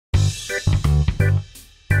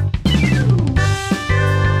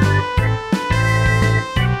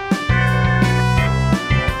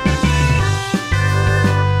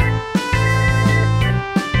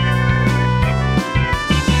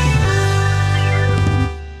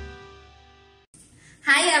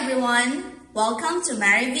everyone! Welcome to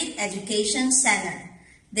Marivit Education Center.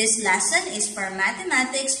 This lesson is for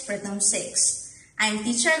Mathematics for P.6. I'm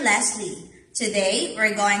Teacher Leslie. Today,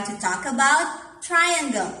 we're going to talk about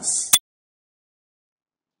triangles.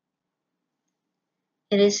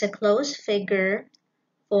 It is a closed figure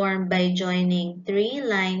formed by joining three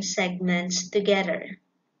line segments together.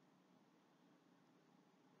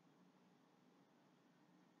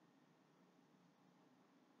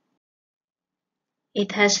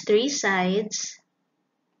 It has three sides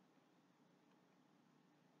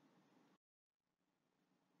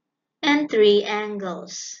and three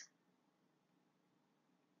angles.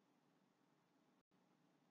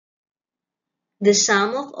 The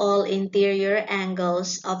sum of all interior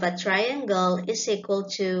angles of a triangle is equal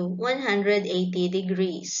to 180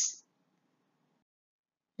 degrees.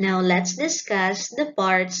 Now let's discuss the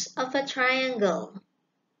parts of a triangle.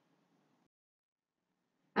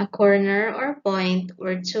 A corner or point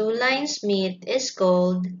where two lines meet is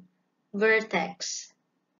called vertex.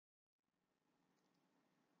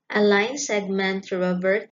 A line segment through a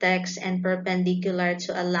vertex and perpendicular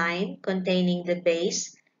to a line containing the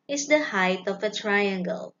base is the height of a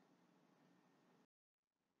triangle.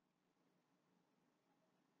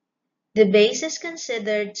 The base is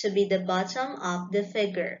considered to be the bottom of the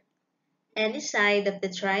figure. Any side of the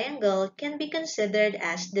triangle can be considered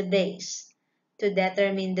as the base. To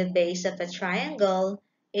determine the base of a triangle,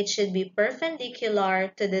 it should be perpendicular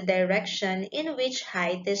to the direction in which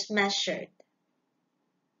height is measured.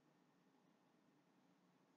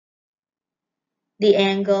 The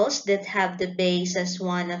angles that have the base as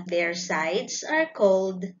one of their sides are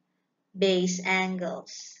called base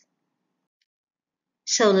angles.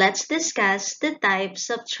 So let's discuss the types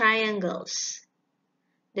of triangles.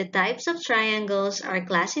 The types of triangles are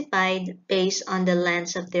classified based on the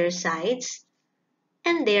lengths of their sides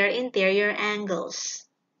and their interior angles.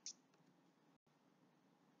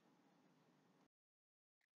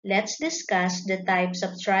 Let's discuss the types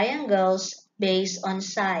of triangles based on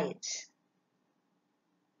sides.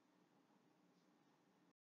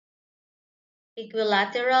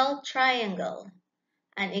 Equilateral triangle.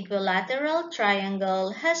 An equilateral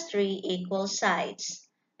triangle has three equal sides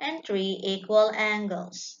and three equal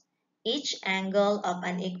angles. Each angle of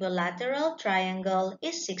an equilateral triangle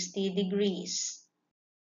is 60 degrees.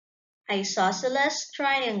 Isosceles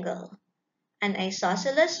triangle. An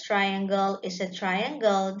isosceles triangle is a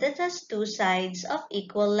triangle that has two sides of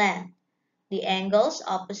equal length. The angles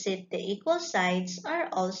opposite the equal sides are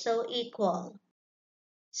also equal.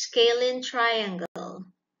 Scalene triangle.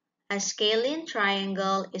 A scalene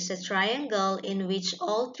triangle is a triangle in which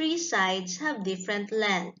all three sides have different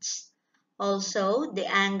lengths. Also, the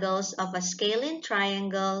angles of a scalene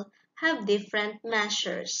triangle have different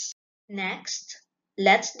measures. Next,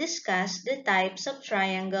 let's discuss the types of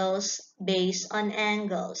triangles based on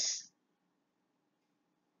angles.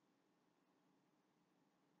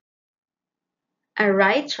 A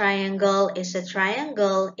right triangle is a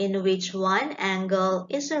triangle in which one angle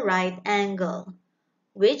is a right angle,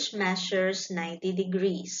 which measures 90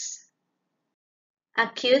 degrees.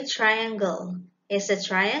 Acute triangle is a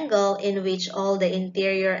triangle in which all the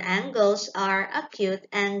interior angles are acute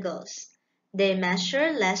angles. They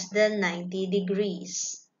measure less than 90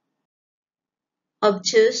 degrees.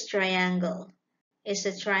 Obtuse triangle is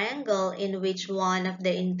a triangle in which one of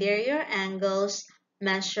the interior angles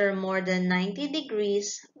measure more than 90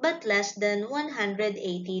 degrees but less than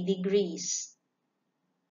 180 degrees.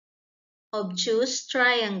 Obtuse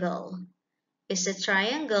triangle is a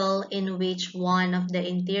triangle in which one of the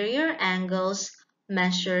interior angles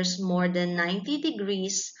measures more than 90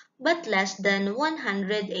 degrees but less than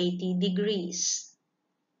 180 degrees.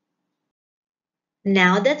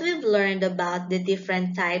 Now that we've learned about the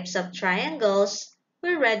different types of triangles,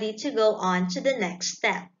 we're ready to go on to the next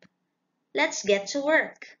step. Let's get to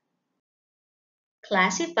work.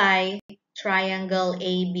 Classify triangle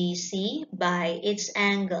ABC by its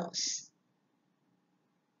angles.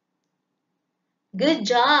 Good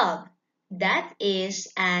job! That is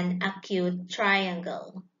an acute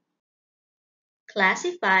triangle.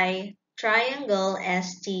 Classify triangle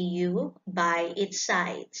STU by its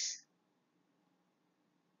sides.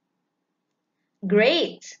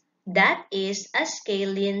 Great! That is a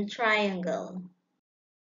scalene triangle.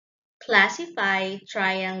 Classify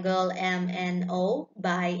triangle MNO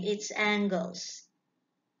by its angles.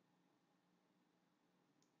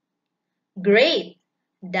 Great!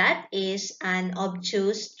 That is an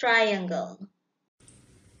obtuse triangle.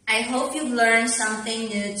 I hope you've learned something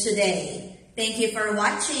new today. Thank you for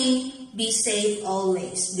watching. Be safe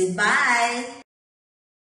always. Goodbye.